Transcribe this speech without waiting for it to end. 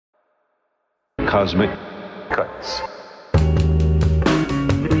cosmic cuts.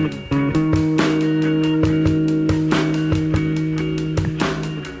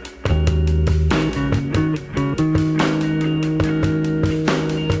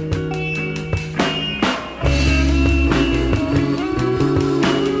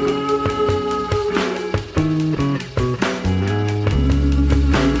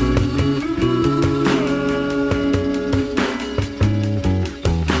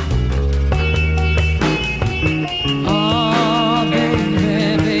 Oh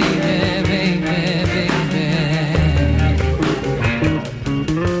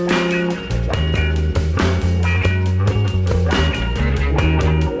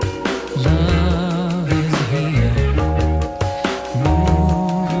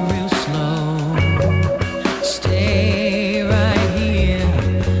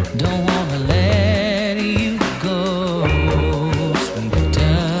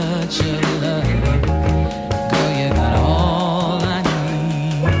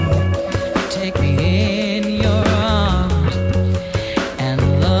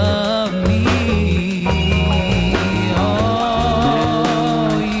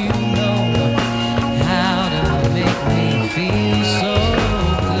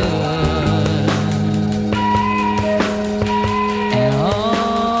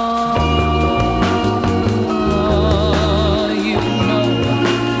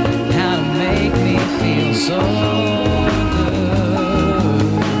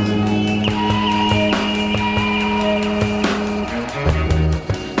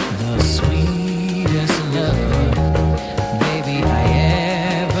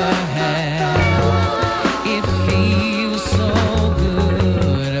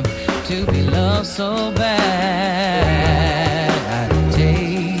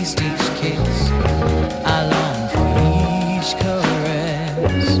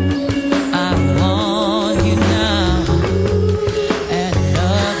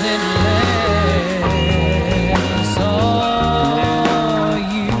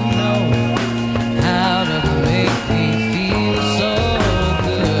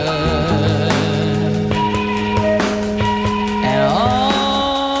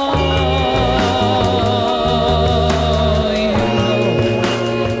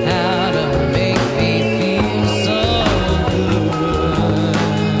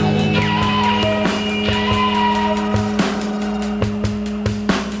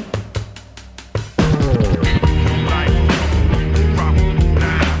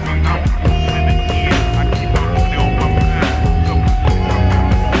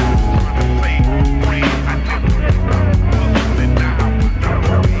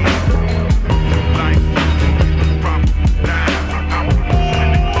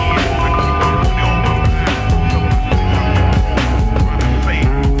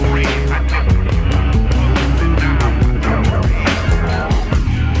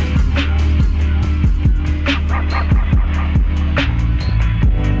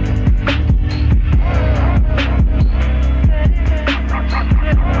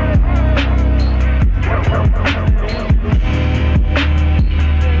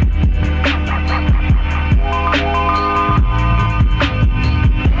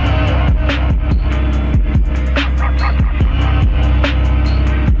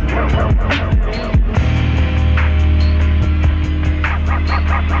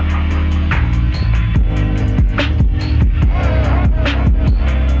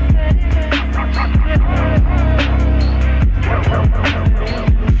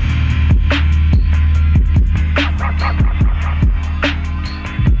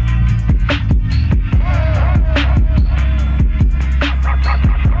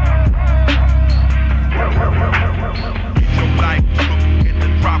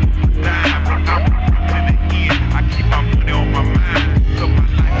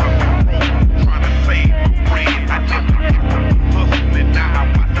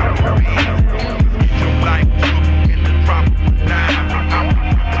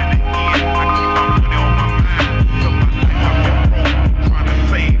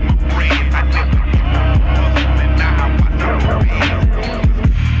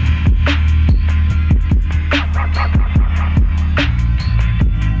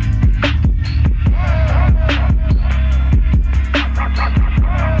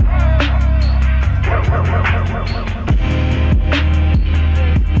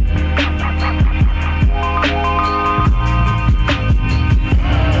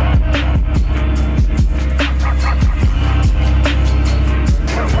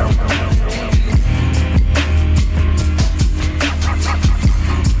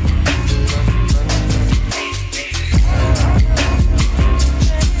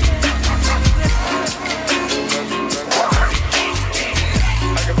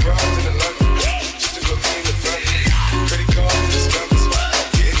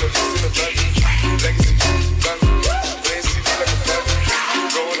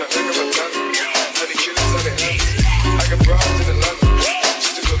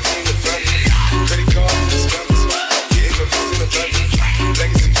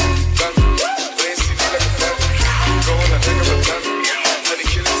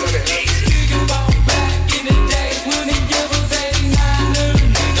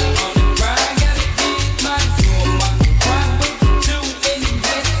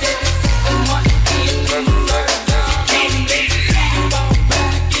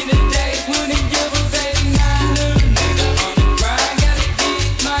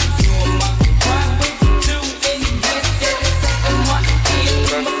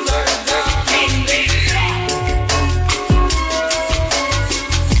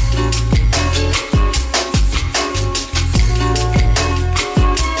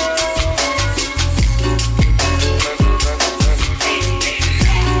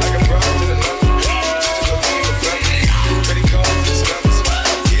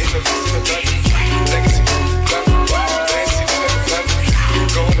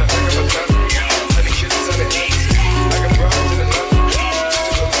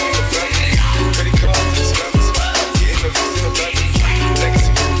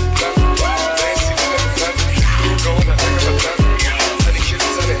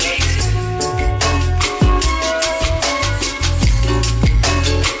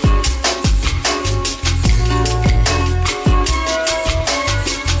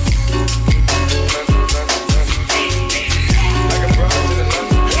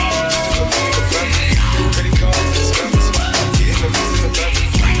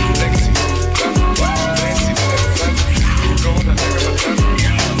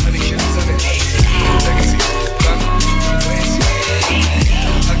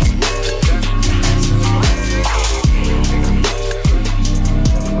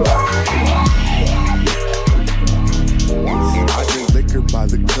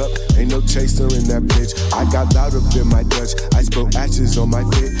no chaser in that bitch. I got loud up in my Dutch. I spilled ashes on my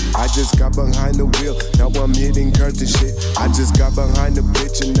fit. I just got behind the wheel. Now I'm hitting curves and shit. I just got behind the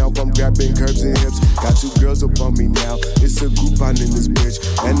bitch and now I'm grabbing curves and hips. Got two girls up on me now. It's a Groupon in this bitch.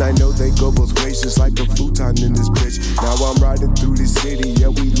 And I know they go both ways just like a futon in this bitch. Now I'm riding through the city.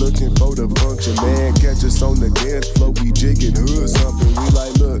 Yeah, we looking for the function. Man, catch us on the dance floor. We jigging hood something. We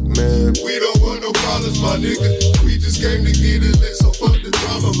like, look, man. We don't want no problems, my nigga. We just came to get it lit, so fuck the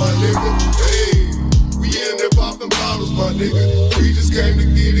drama, my nigga. Hey, we in there popping bottles, my nigga. We just came to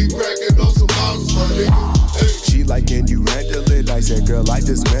get it cracking on some bottles, my nigga. Hey. She like, can you handle it? I said, girl, I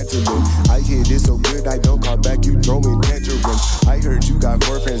dismantle it. I hit it so good, I don't call back, you throwing tantrums. I heard you got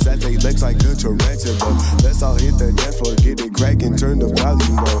four friends that they legs like a tarantula. Let's all hit the dance floor, get it cracking, turn the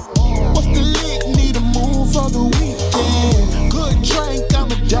volume up. What's the lick? Need a move for the weekend. Good drink,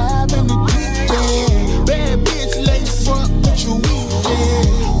 I'ma dive in the deep end. Bad bitch, lace up with your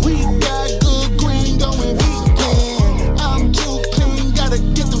weekend. We got good green going weekend. I'm too clean, gotta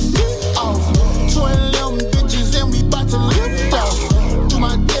get the fit off. 20 them bitches and we bout to lift off. Do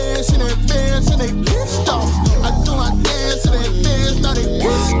my dance in advance and they pissed off. I do my dance in advance, now they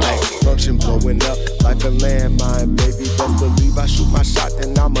pissed off. Function blowing up like a landmine, baby. Best believe I shoot my shot,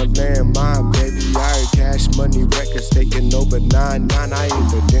 then I'm a landmine, baby. I heard Cash Money Records taking over 9-9. I hit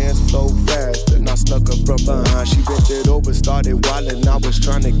the dance floor fast, then I snuck up from behind. She bent it over, started wildin'. I was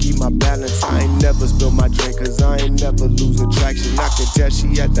trying to keep my balance. I ain't never spilled my drink, cause I ain't never losing traction. I could tell she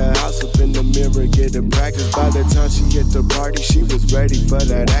at the house up in the mirror getting practice. By the time she hit the party, she was ready for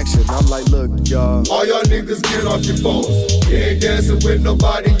that action. I'm like, look, y'all. All y'all niggas get off your phones. You ain't dancing with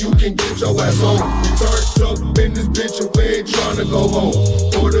nobody, you can get your ass home. We turned up in this bitch and we ain't tryna go home.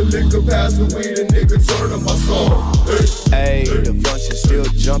 Pour the liquor, pass the weed, and nigga turn up my song. Hey, the function still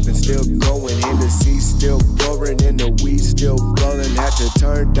jumping, still going. In the seat still pouring, and the weed still rolling. Had to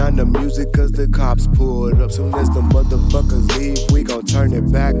turn down the music cause the cops pulled up. Soon as the motherfuckers leave, we gon' turn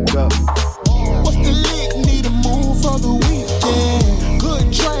it back up. What's the lick? Need a move for the weekend.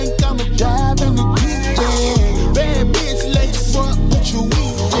 Good drink, I'ma dive in the deep end. Bad bitch, lace up with your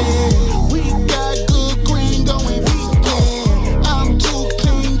weekend. We got good green going weekend. I'm too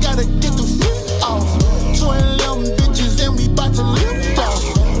clean, gotta get the fit off. 20 them bitches and we bout to lift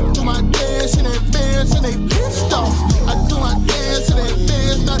off. Do my dance in advance and they pissed off. I do my dance in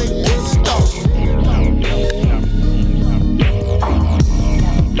advance, now they pissed off.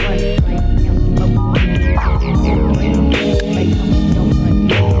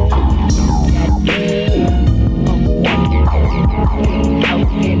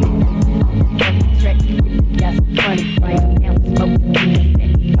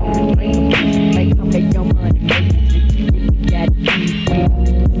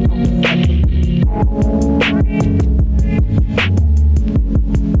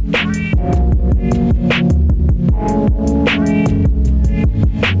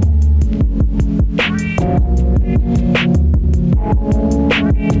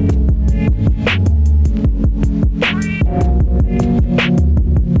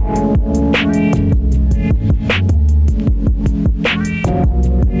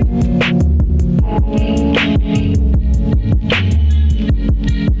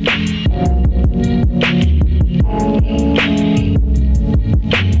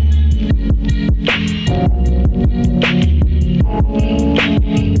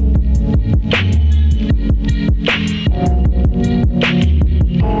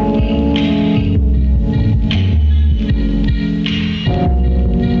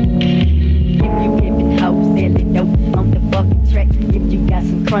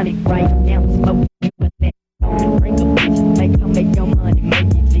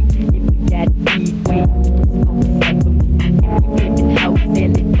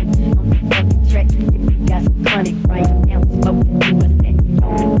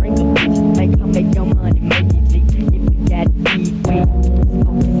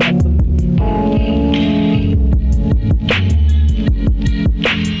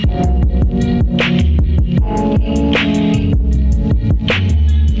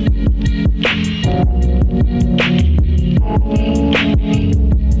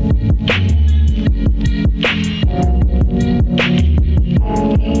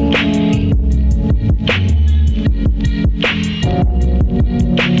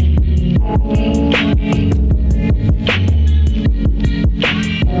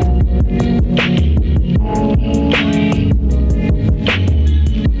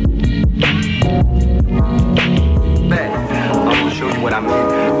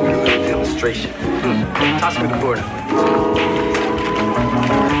 Toss me the board.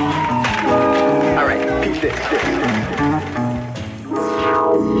 All right, peep this.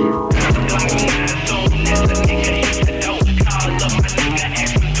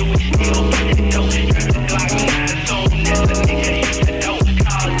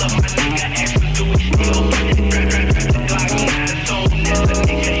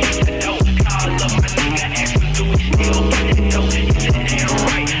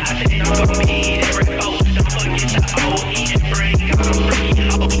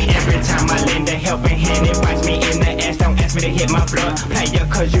 To hit my blood player,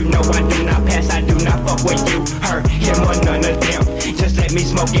 cause you know I do not pass, I do not fuck with you, her, him or none of them. Just let me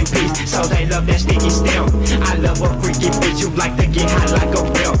smoke in peace, so they love that sticky stem. I love a freaky bitch who like to get high like a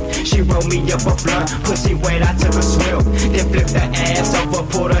real. She rolled me up a blunt, pussy wet, I took a swim. Then flip the ass over,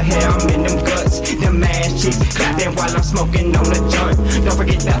 pull her hair, I'm in them guts. Them ass cheeks, clapping while I'm smoking on the joint. Don't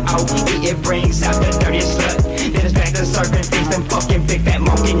forget the O-E, it brings out the dirtiest slut. Then it's back to serving things, them fucking big fat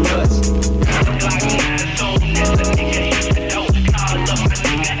monkey nuts.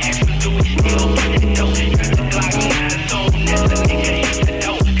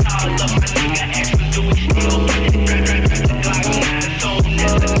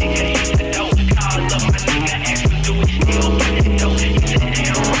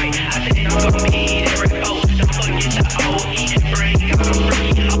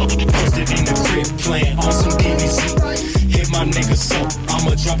 So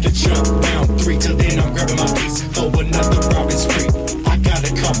I'ma drop the jump down 3 till then I'm grabbing my piece. Throw another robin spree. I got a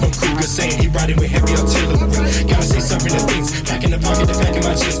call from Kruger saying he riding with heavy artillery. Gotta say something to things. Back in the pocket, the back of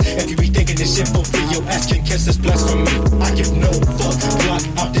my chest. If you be thinking this shit for free, your ass can catch this blast from me. I give no fuck. Block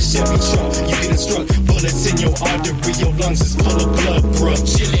out this Chevy truck. You getting struck. Bullets in your artery. Your lungs is full of blood, bruh.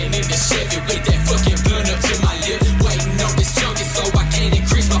 Chillin' in the Chevy with that fucking gun up to my lip. Waiting on this junkie so I can't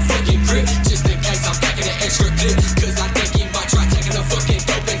increase my fucking grip. Just in case I'm packing an extra clip. Cause I think he might try taking a fucking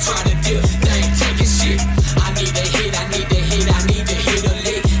dope and try to deal. They ain't taking shit. I need a hit, I need a hit, I need to hit a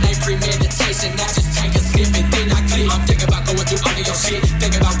lick. Ain't premeditation, I just take a sniff and then I click. I'm thinking about going through all of your shit.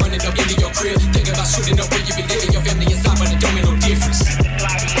 Thinking about running up into your crib. Thinking about shooting up where you be living. Your family inside, but it don't make no difference.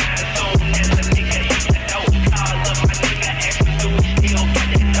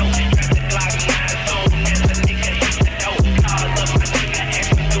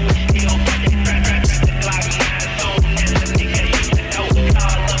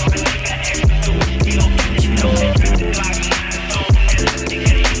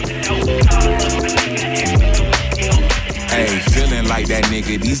 That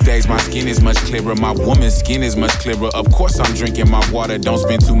nigga. These days my skin is much clearer, my woman's skin is much clearer. Of course I'm drinking my water, don't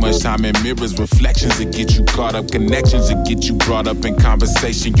spend too much time in mirrors. Reflections that get you caught up, connections that get you brought up in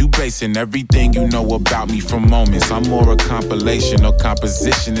conversation. You basing everything you know about me from moments. I'm more a compilation or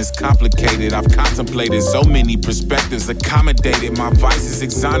composition. It's complicated, I've contemplated so many perspectives, accommodated my vices,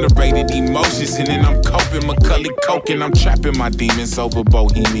 exonerated emotions, and then I'm coping, Macaulay Culkin. I'm trapping my demons over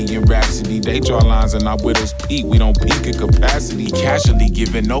Bohemian Rhapsody. They draw lines and our widows peak, we don't peak at capacity. Casually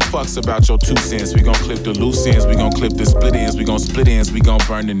giving no fucks about your 2 cents. We gon' clip the loose ends, we gon' clip the split ends, we gon' split ends, we gon'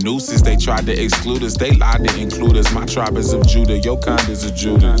 burn the nooses. They tried to exclude us, they lied to include us. My tribe is of Judah, your kind is of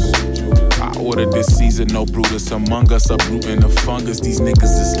Judas. I ordered this season, no Brutus among us, uprooting the fungus. These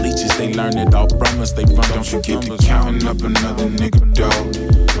niggas is leeches, they learn it all from us. They run, don't you get to counting up another nigga dough.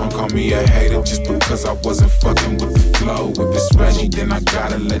 Don't call me a hater just because I wasn't fucking with the flow. If it's Reggie, then I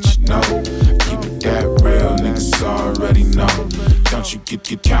gotta let you know. Keep it that real, niggas already know. Don't you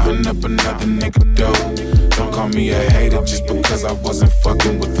get counting up another nigga dough. Don't call me a hater just because I wasn't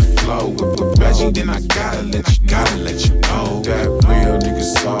fucking with the flow. If it's Reggie, then I gotta let you know. That real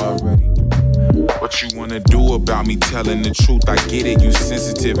niggas already. What you wanna do about me telling the truth? I get it, you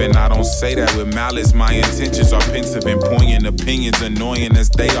sensitive, and I don't say that with malice. My intentions are pensive and poignant. Opinions annoying as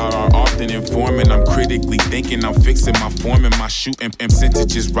they are often informing. I'm critically thinking, I'm fixing my form and my shooting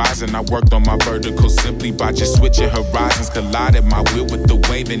percentages rising. I worked on my vertical simply by just switching horizons. Collided my will with the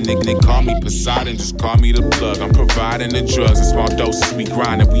wave, and nigga call me Poseidon, just call me the plug. I'm providing the drugs in small doses. We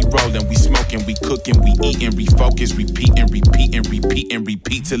grinding, we rolling, we smoking, we cooking, we eating, refocus, repeat and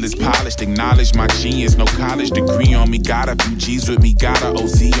repeat till it's polished. Acknowledge my genius, no college degree on me. Got a few G's with me, got a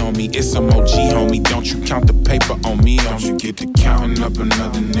OZ on me. It's some OG, homie. Don't you count the paper on me. Don't you get to counting up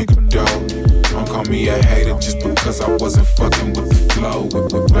another nigga dough. Don't call me a hater just because I wasn't fucking with the flow.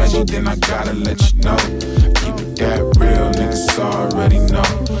 With Reggie, then I gotta let you know. Keep it that real, niggas already know.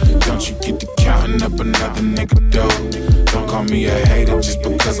 Don't you get to counting up another nigga dough. Don't call me a hater just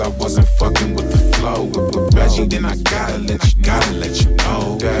because I wasn't fucking with the flow. With Reggie, then I gotta let you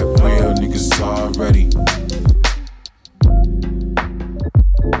know. That real niggas already.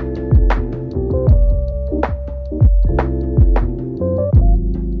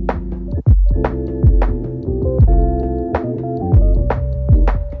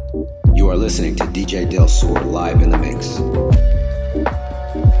 You are listening to DJ Del Sur live in the mix.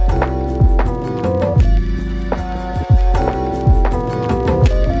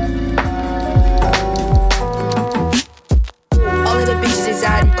 All of the bitches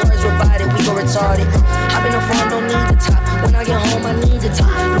shorty. Hop in the phone, don't need the top. When I get home, I need the top.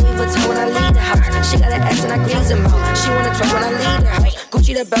 Louis Vuitton when I leave the house. She got an ass and I grease them out. She wanna twerk when I leave the house.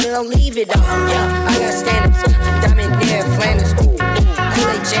 Gucci the belt and I'll leave it out. Yeah, I got standards. Diamond near Flanders. Ooh,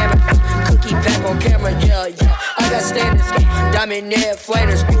 Kool-Aid jamming. Cookie pack on camera. Yeah, I got standards. Diamond near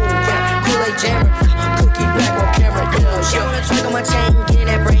Flanders. Ooh, yeah, Kool-Aid jamming. Cookie pack on camera. Yeah, she wanna twerk on my chain. Get in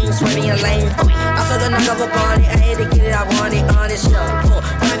that brain, swerving your lane. I feel the knock of a bonnet. I had to get it, I want it, honest.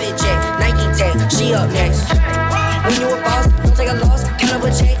 Private jet, Nike tag. She up next. When you a boss, don't take a loss, count up a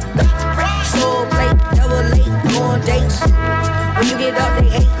check. Soul plate, never late, go on dates. When you get up, they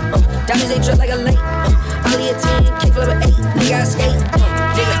hate. Diamonds, they drip like a lake. Only a 10, kick flip an 8. Nigga, I skate.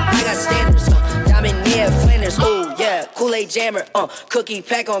 Nigga, I got standards. Diamond near Flanders. Oh, yeah. Kool-Aid jammer. Cookie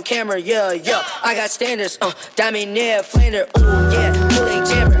pack on camera. Yeah. I got standards. Diamond near Flanders. Oh, yeah. Kool-Aid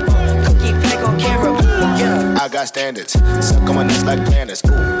jammer. Cookie pack on camera. Yeah. I got standards. Suck on my nuts like planners.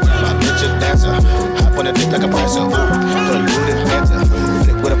 Ooh, my bitch a dancer. Hop on a dick like a prancer. Ooh, put a looted dancer.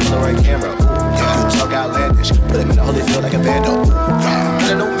 Flick with a Polaroid camera. Ooh, yeah. You talk outlandish. Put him in the holy field like a vandal. Ooh,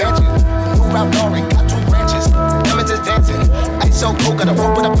 got a new mansion. New Ralph Lauren. Got 2 branches. Diamonds is dancing. Ice so cold. Got a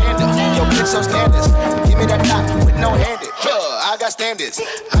rope with a panda. Yo, bitch so standards. Give me that top with no handed. I got standards.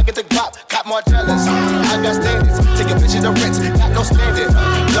 I get the guap, cop more jealous. I got standards. Take a picture of Ritz, got no standard.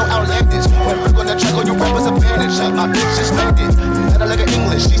 No outlandish. When we're on the track, all you rappers are banished. My bitch just landed. Let her look at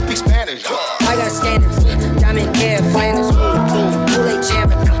English, she speaks Spanish. I got standards. Diamond hair, Flanders. Kool-Aid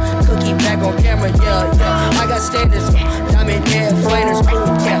jamming. Cookie pack on camera. Yeah. I got standards. Diamond hair, Flanders.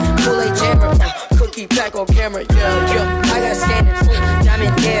 Yeah. Kool-Aid jamming. Cookie pack on camera. Yeah. I got standards.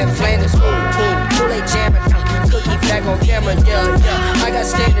 Diamond hair, Flanders. Kool-Aid jamming. Cookie pack on camera, yeah. I got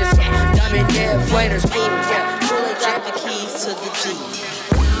standards, diamond hair, Flanders, yeah. Kool-Aid got the keys to the G.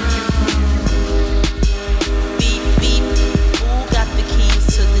 Beep, beep, who got the keys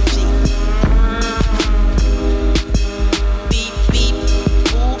to the G? Beep, beep,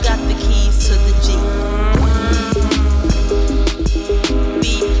 who got the keys to the G?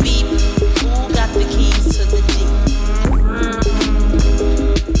 Beep, beep, who got the keys to the G?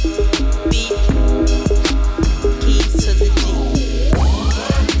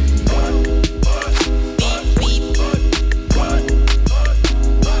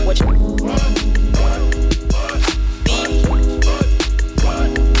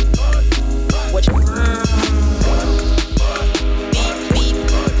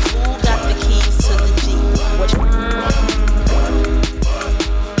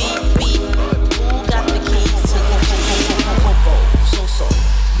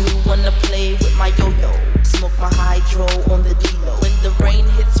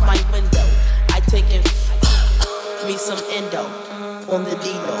 On the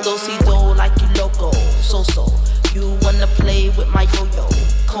D-Lo, do-si-do like you loco, so-so. You wanna play with my yo-yo,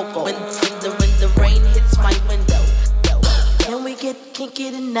 Coco. When the rain hits my window, can we get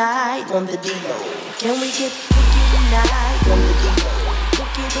kinky tonight on the D-Lo? Can we get kinky tonight on the D-Lo?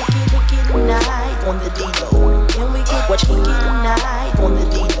 Kinky tonight on the D-Lo. Can we get kinky tonight on the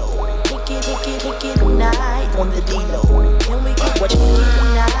D-Lo? Kinky tonight on the D-Lo. Can we get kinky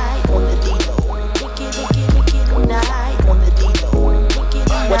tonight on the D-Lo? Kinky tonight on the D-Lo.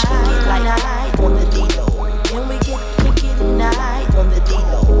 What you get like on the D-Lo? Can we get kinky tonight on the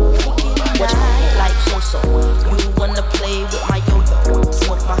D-Lo? What you get like so-so? You wanna play with my yo-yo?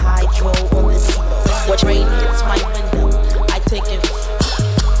 Smoke my hydro on the D-Lo. What rain hits my window? I take it,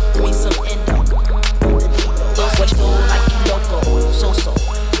 give me some endo on the D-Lo. Those what you go like you loco, so-so.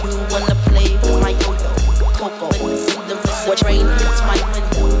 You wanna play with my yo-yo? Coco. What rain hits my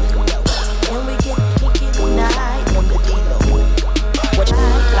window?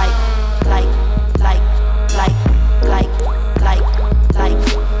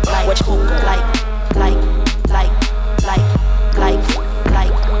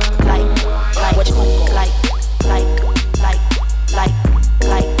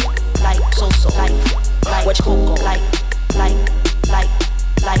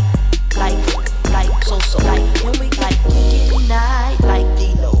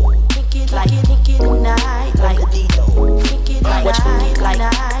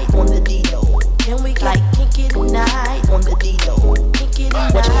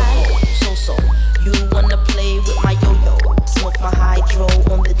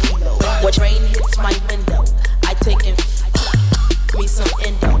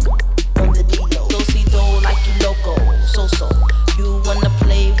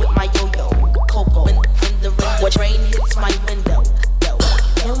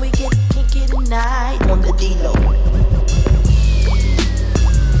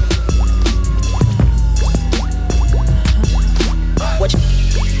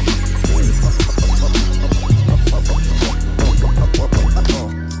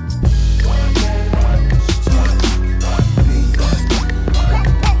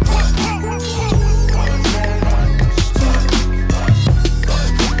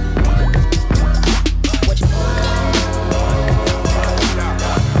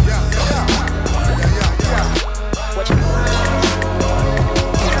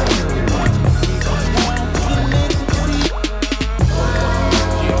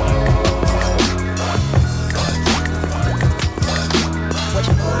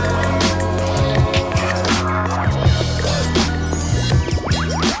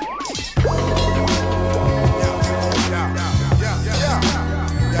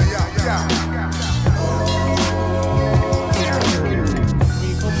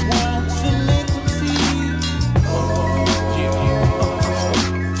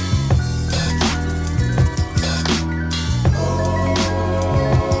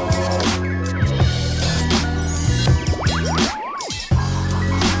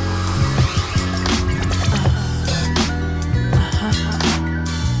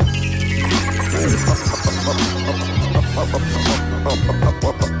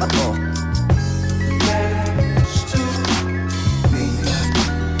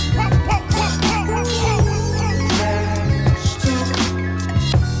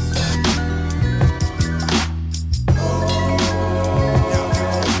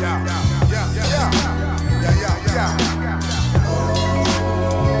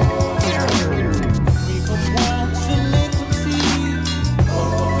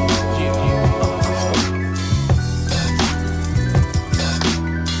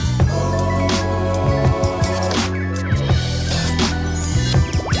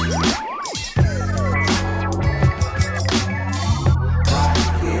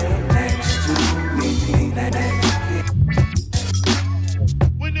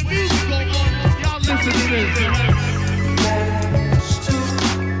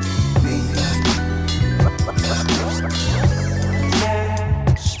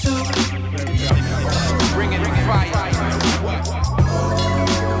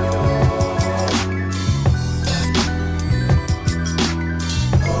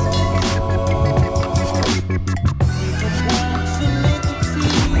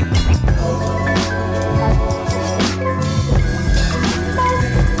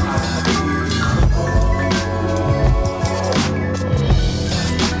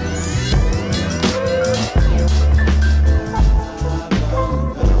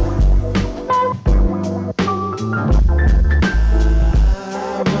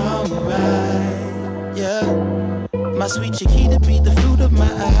 My sweet Chiquita be the fruit of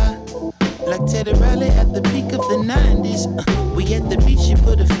my eye. Like Teddy Riley at the peak of the 90s. We at the beach, she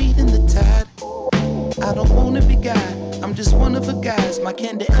put her feet in the tide. I don't wanna be guy, I'm just one of her guys. My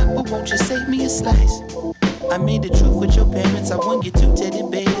candy apple, won't you save me a slice? I made the truth with your parents. I won you 2 teddy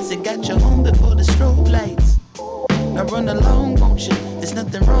bears and got you home before the strobe lights. Now run along, won't you? There's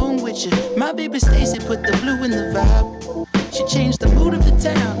nothing wrong with you. My baby Stacy put the blue in the vibe. She changed the mood of the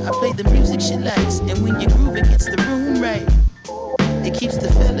town. I play the music she likes, and when you groove, it gets the room right. It keeps the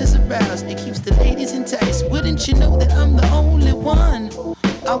fellas aroused, it keeps the ladies enticed. Wouldn't you know that I'm the only one?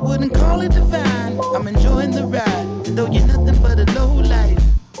 I wouldn't call it divine. I'm enjoying the ride, and though you're nothing but a low life,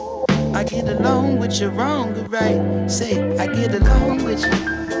 I get along with you wrong or right. Say, I get along with you,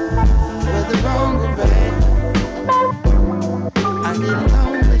 whether wrong or right. I get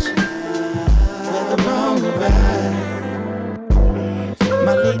along with you, whether wrong or right.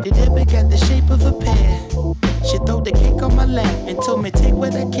 My lady Debbie got the shape of a pear. She threw the cake on my lap and told me take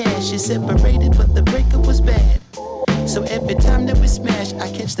what I can. She separated, but the breakup was bad. So every time that we smash, I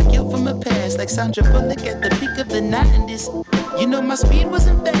catch the guilt from her past. Like Sandra Bullock at the peak of the 90s. You know my speed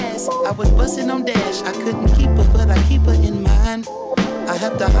wasn't fast. I was busting on dash. I couldn't keep her, but I keep her in mind. I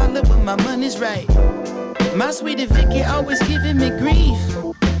have to holler when my money's right. My sweetie Vicky always giving me grief.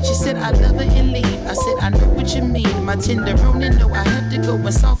 She said I love her and leave. I said I know what you mean. My tenderoni know I have to go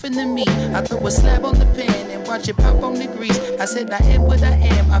and soften the meat. I throw a slab on the pan and watch it pop on the grease. I said I am what I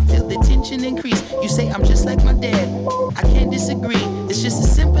am. I feel the tension increase. You say I'm just like my dad. I can't disagree. It's just the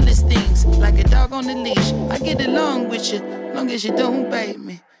simplest things, like a dog on a leash. I get along with you, long as you don't bite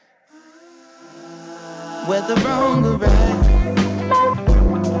me. Whether wrong or right,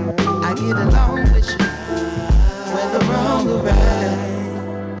 I get along with you. Whether wrong or right.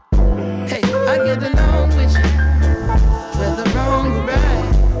 I get along with you, whether wrong or right.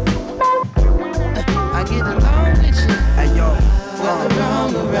 I get along with you, hey, yo, whether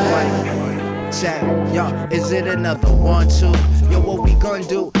wrong or right. Check, yo, is it another 1, 2? Yo, what we gon'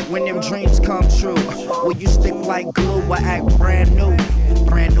 do when them dreams come true? Will you stick like glue or act brand new?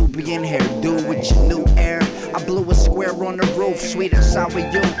 Brand new being here, do with your new air. I blew a square on the roof, sweet and sour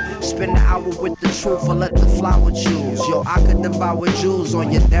you. Spend an hour with the truth or let the flower choose. Yo, I could devour jewels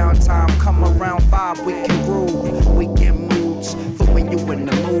on your downtime. Come around 5, we can groove. We get moods for when you in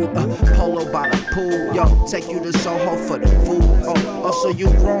the mood. Polo by the pool, yo, take you to Soho for the food. Oh, so you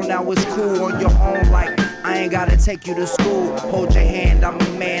grown now, it's cool on your own. Like, I ain't gotta take you to school. Hold your hand, I'm a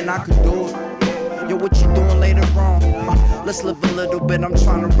man, I could do it. Yo, what you doing later on? Let's live a little bit, I'm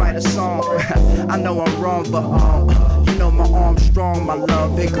trying to write a song. I know I'm wrong, but you know my arm's strong. My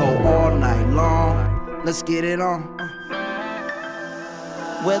love, it go all night long. Let's get it on.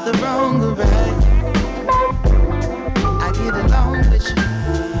 Whether wrong or right, I get along with you.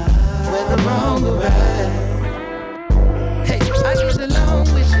 Whether wrong or right, hey, I get along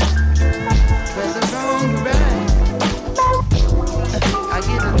with you. Whether wrong or right, I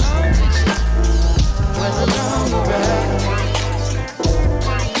get along with you. Whether wrong or right.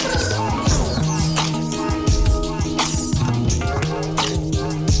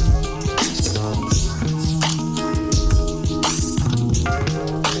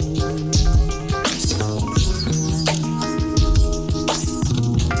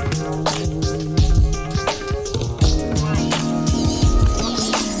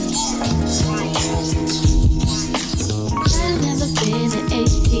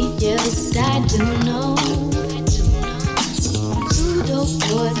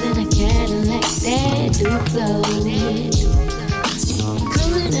 in a Cadillac that do flow.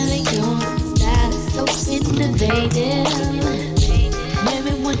 Cruising early on, style is so innovative. Made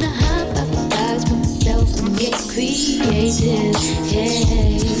me wanna hop up the box with myself and get creative.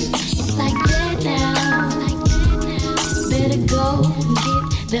 Yeah, it's like that now. Better go and get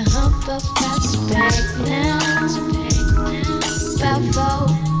the hump up out your back now. About 4,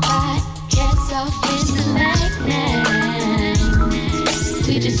 5 cats off in the night now.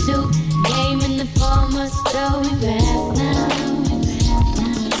 We just do game in the form of story rap now.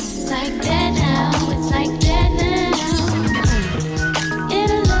 It's like that now, it's like that now. And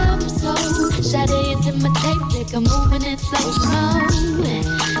I love my soul. Sade is in my tape deck, I'm moving in slow mo.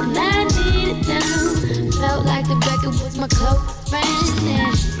 And I need it down. Felt like the record was my closest friend.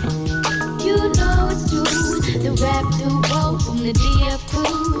 Yeah. You know it's true, the rap duo from the DF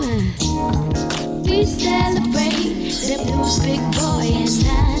crew. We celebrate them news, Big Boy and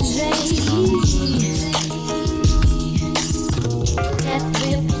Andre. That's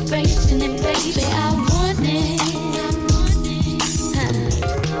liberation and baby, I want it.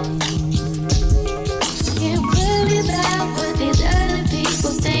 Can't worry about what these other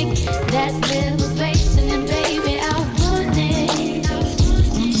people think. That's liberation and baby, I want it.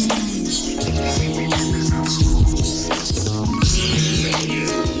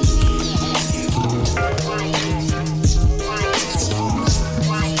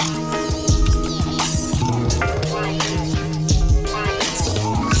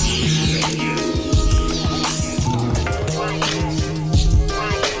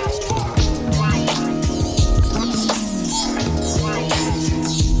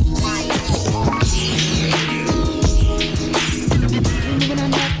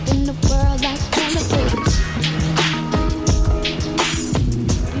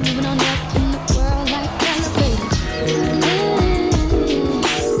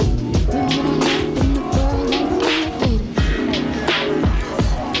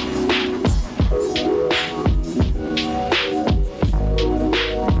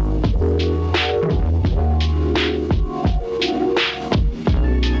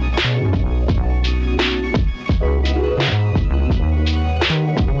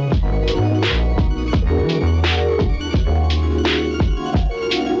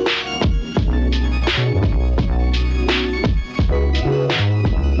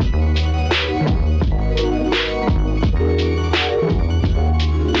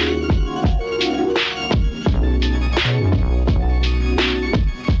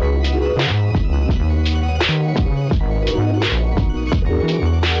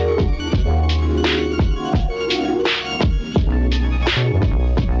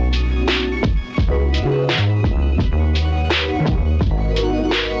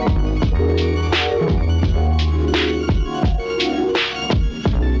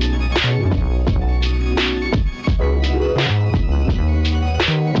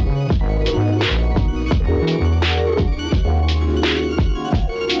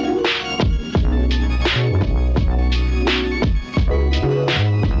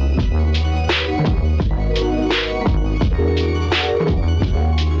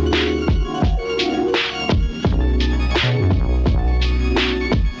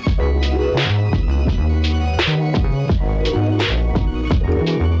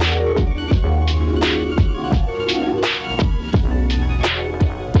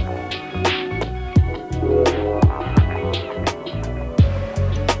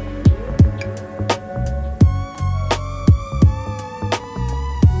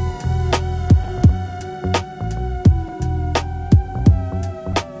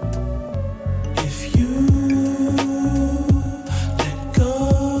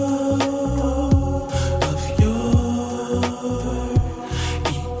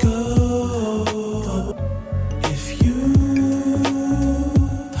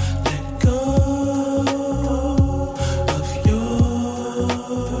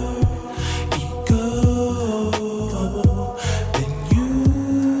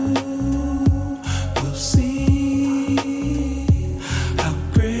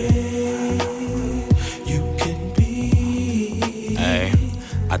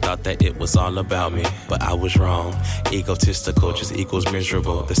 was all about me, but I was wrong. Egotistical just equals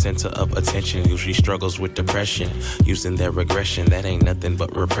miserable. The center of attention usually struggles with depression. Using their regression, that ain't nothing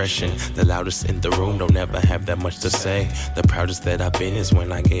but repression. The loudest in the room don't ever have that much to say. The proudest that I've been is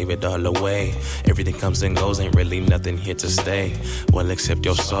when I gave it all away. Everything comes and goes, ain't really nothing here to stay. Well, except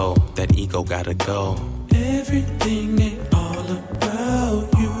your soul, that ego gotta go. Everything ain't all about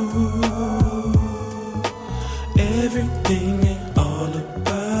you. Everything ain't all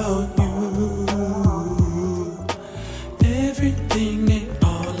about you. Everything ain't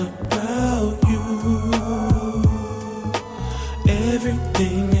all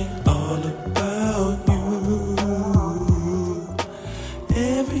Everything ain't all about you.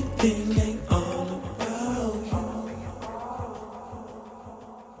 Everything ain't all about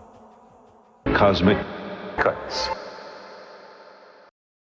you. Cosmic Cuts.